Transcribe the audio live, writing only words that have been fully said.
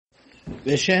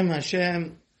B'Shem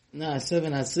Hashem Na'aseh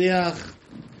v'Natzliach.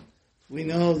 We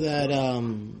know that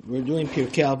we're doing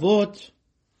Pirkay Avot.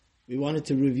 We wanted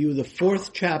to review the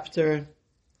 4th chapter.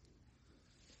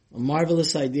 A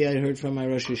marvelous idea I heard from my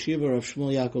Rosh Yeshiva, Rav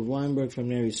Shmuel Yaakov Weinberg from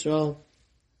Ner Yisrael.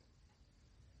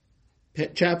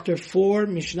 Chapter 4,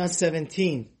 Mishnah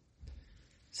 17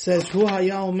 says, Hu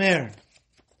haya omer.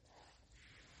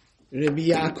 Rabbi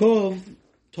Yaakov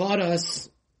taught us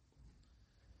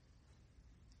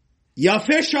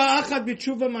Yafeh sha'achad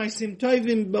b'tshuva ma'asim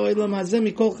tovim ba'olam hazeh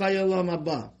mikol chayei olam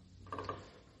haba.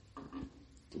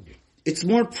 It's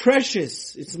more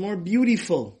precious, it's more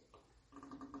beautiful.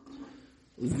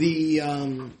 The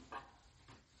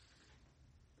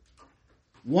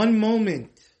one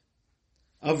moment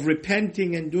of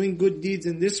repenting and doing good deeds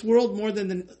in this world more than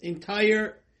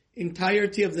the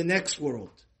entirety of the next world.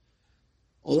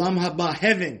 Olam haba,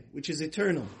 heaven, which is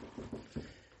eternal.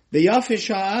 The Yafeh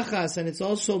sha'achas, and it's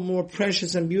also more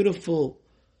precious and beautiful,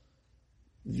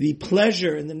 the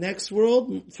pleasure in the next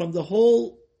world from the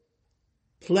whole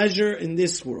pleasure in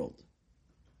this world.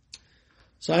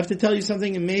 So I have to tell you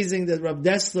something amazing that Rav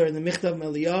Dessler in the Michtav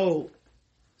Meliyahu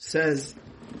says.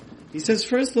 He says,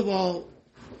 first of all,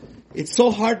 it's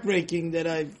so heartbreaking that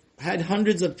I've had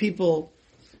hundreds of people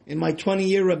in my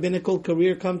 20-year rabbinical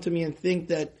career come to me and think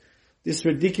that this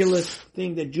ridiculous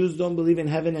thing that Jews don't believe in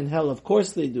heaven and hell. Of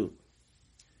course they do.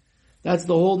 That's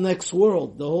the whole next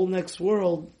world. The whole next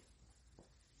world,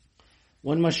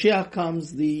 when Mashiach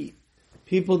comes, the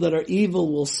people that are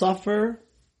evil will suffer,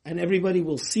 and everybody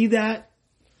will see that,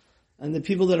 and the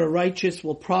people that are righteous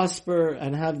will prosper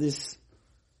and have this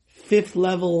 5th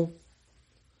level,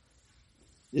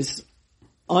 this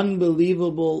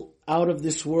unbelievable, out of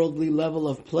this worldly level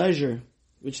of pleasure,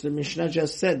 which the Mishnah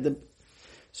just said.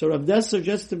 So Rav Dessler,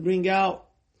 just to bring out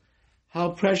how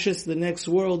precious the next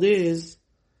world is,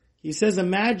 he says,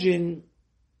 imagine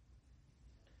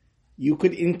you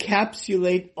could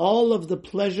encapsulate all of the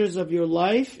pleasures of your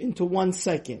life into 1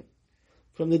 second.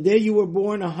 From the day you were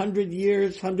born, 100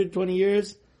 years, 120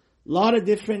 years, a lot of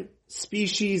different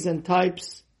species and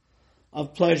types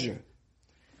of pleasure.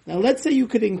 Now let's say you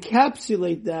could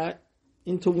encapsulate that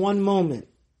into 1 moment.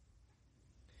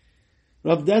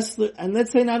 Rav Dessler, and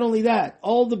let's say not only that,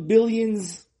 all the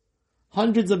billions,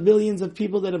 hundreds of billions of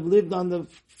people that have lived on the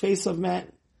face of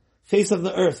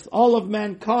the earth, all of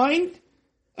mankind,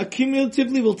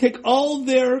 accumulatively will take all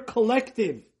their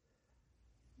collective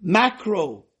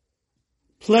macro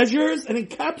pleasures and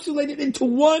encapsulate it into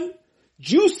one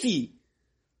juicy,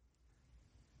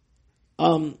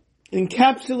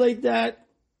 encapsulate that,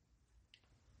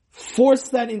 force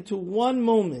that into 1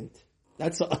 moment.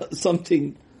 That's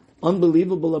something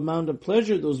unbelievable amount of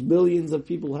pleasure those billions of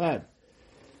people had.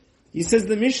 He says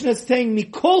the Mishnah is saying,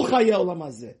 Mikol chayei olam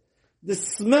hazeh. The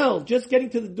smell, just getting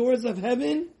to the doors of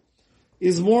heaven,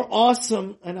 is more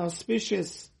awesome and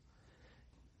auspicious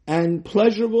and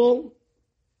pleasurable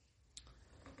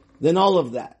than all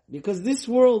of that. Because this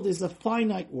world is a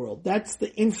finite world. That's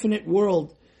the infinite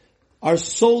world. Our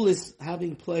soul is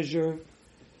having pleasure.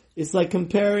 It's like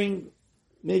comparing,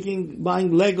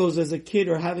 buying Legos as a kid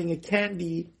or having a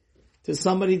candy to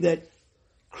somebody that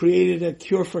created a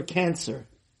cure for cancer.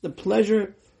 The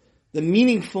pleasure, the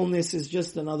meaningfulness is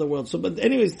just another world. So, but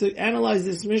anyways, to analyze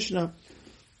this Mishnah,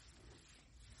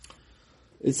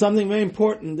 it's something very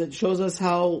important that shows us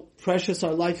how precious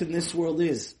our life in this world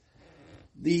is.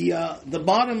 The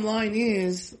bottom line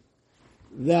is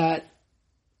that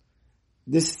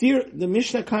the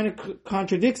Mishnah kind of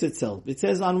contradicts itself. It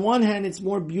says on one hand it's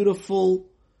more beautiful,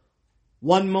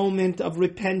 1 moment of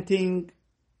repenting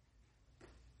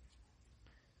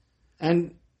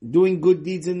and doing good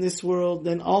deeds in this world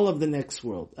than all of the next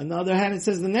world. On the other hand, it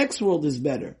says the next world is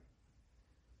better.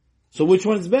 So which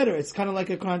one is better? It's kind of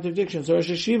like a contradiction. So Rosh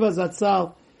Yeshiva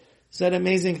Zatzal said an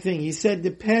amazing thing. He said,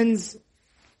 depends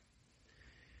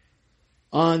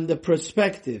on the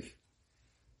perspective.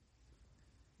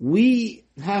 We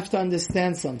have to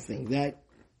understand something, that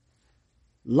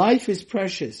life is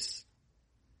precious.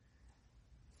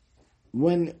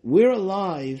 When we're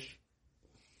alive,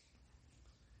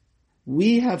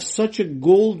 we have such a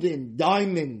golden,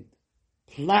 diamond,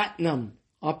 platinum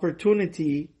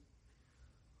opportunity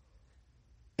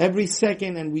every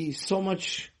second, and we so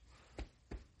much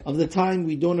of the time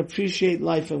we don't appreciate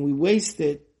life and we waste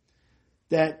it,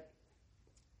 that,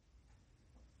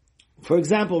 for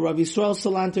example, Rav Yisrael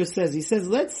Salanter says,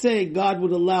 let's say God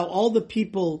would allow all the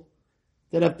people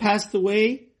that have passed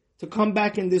away to come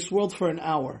back in this world for an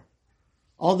hour.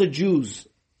 All the Jews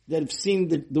that have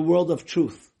seen the world of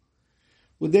truth.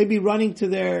 Would they be running to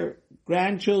their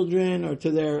grandchildren or to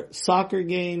their soccer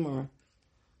game or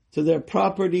to their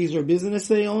properties or business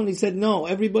they own. He said, no,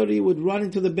 everybody would run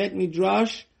into the Bet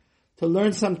Midrash to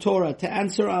learn some Torah, to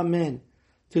answer Amen,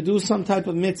 to do some type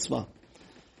of mitzvah.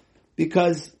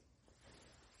 Because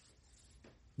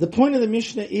the point of the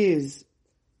Mishnah is,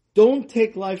 don't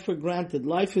take life for granted.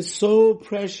 Life is so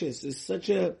precious. It's such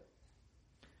a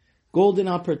golden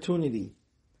opportunity.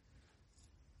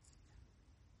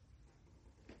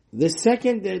 The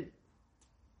second that,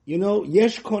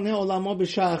 yesh koneh olamo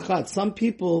b'shah achat. Some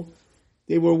people,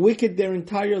 they were wicked their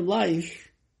entire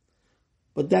life,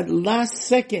 but that last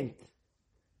second,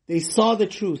 they saw the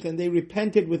truth and they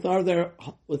repented with all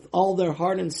their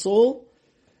heart and soul,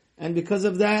 and because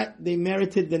of that, they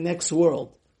merited the next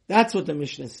world. That's what the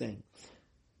Mishnah is saying.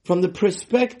 From the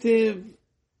perspective,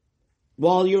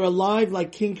 while you're alive,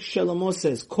 like King Shlomo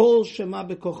says, Kol shema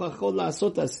bekochacho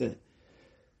la'asot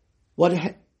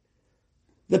aseh.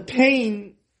 The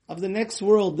pain of the next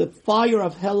world, the fire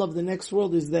of hell of the next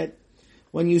world is that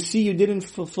when you see you didn't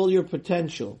fulfill your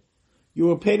potential, you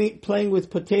were playing with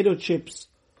potato chips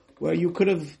where you could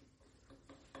have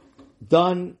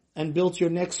done and built your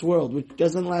next world, which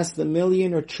doesn't last a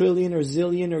million or trillion or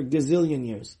zillion or gazillion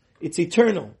years. It's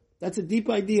eternal. That's a deep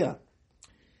idea.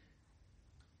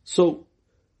 So,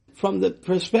 from the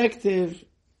perspective,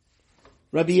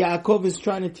 Rabbi Yaakov is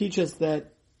trying to teach us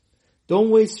that don't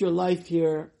waste your life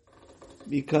here,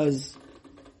 because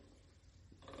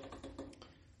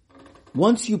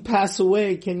once you pass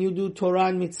away, can you do Torah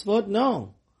and mitzvot?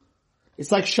 No.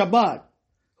 It's like Shabbat.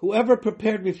 Whoever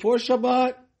prepared before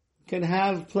Shabbat can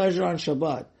have pleasure on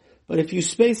Shabbat. But if you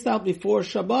spaced out before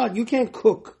Shabbat, you can't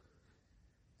cook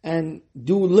and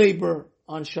do labor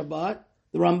on Shabbat.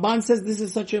 The Ramban says this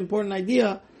is such an important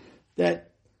idea that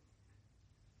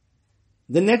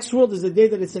the next world is a day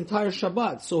that it's entire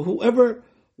Shabbat. So whoever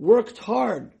worked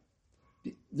hard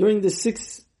during the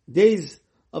 6 days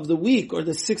of the week or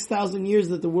the 6,000 years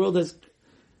that the world has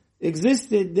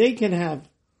existed, they can have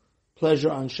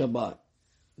pleasure on Shabbat.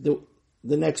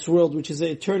 The next world, which is an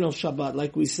eternal Shabbat,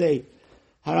 like we say,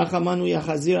 Harachamanu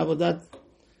yachazir avodat,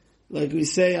 like we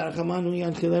say, Harachamanu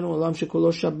yanchilenu olam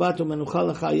shekulo Shabbat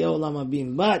umenucha lechaya olam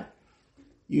abim. But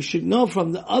you should know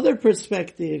from the other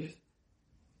perspective,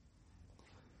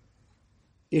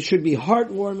 it should be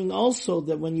heartwarming also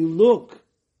that when you look,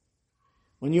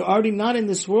 when you're already not in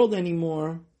this world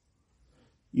anymore,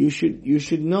 you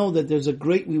should know that there's a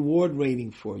great reward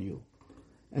waiting for you.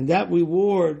 And that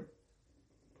reward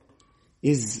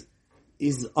is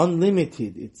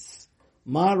unlimited. It's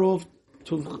marov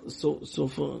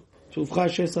tuvcha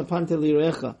shesapante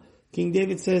lirecha. King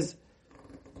David says,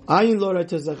 ayin lo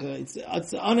ra'tezacha.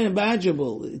 It's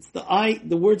unimaginable. It's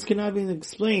the words cannot even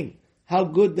explain how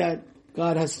good that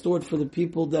God has stored for the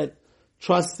people that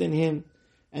trust in Him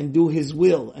and do His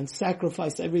will and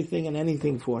sacrifice everything and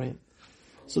anything for Him.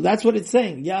 So that's what it's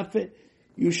saying. Yafet,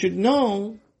 you should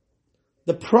know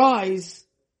the prize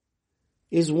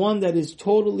is one that is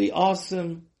totally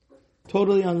awesome,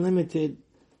 totally unlimited.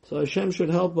 So Hashem should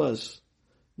help us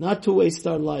not to waste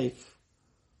our life.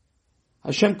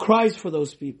 Hashem cries for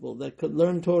those people that could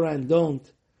learn Torah and don't,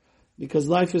 because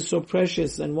life is so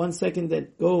precious, and 1 second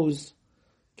that goes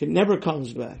never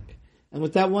comes back. And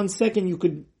with that 1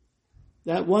 second,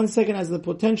 that 1 second has the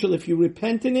potential, if you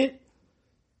repent in it,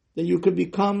 that you could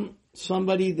become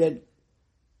somebody that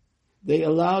they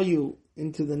allow you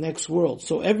into the next world.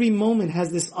 So every moment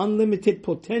has this unlimited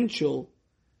potential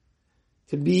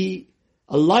to be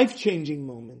a life-changing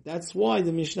moment. That's why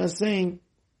the Mishnah is saying,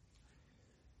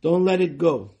 don't let it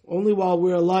go. Only while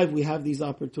we're alive we have these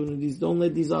opportunities. Don't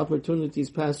let these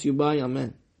opportunities pass you by.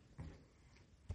 Amen.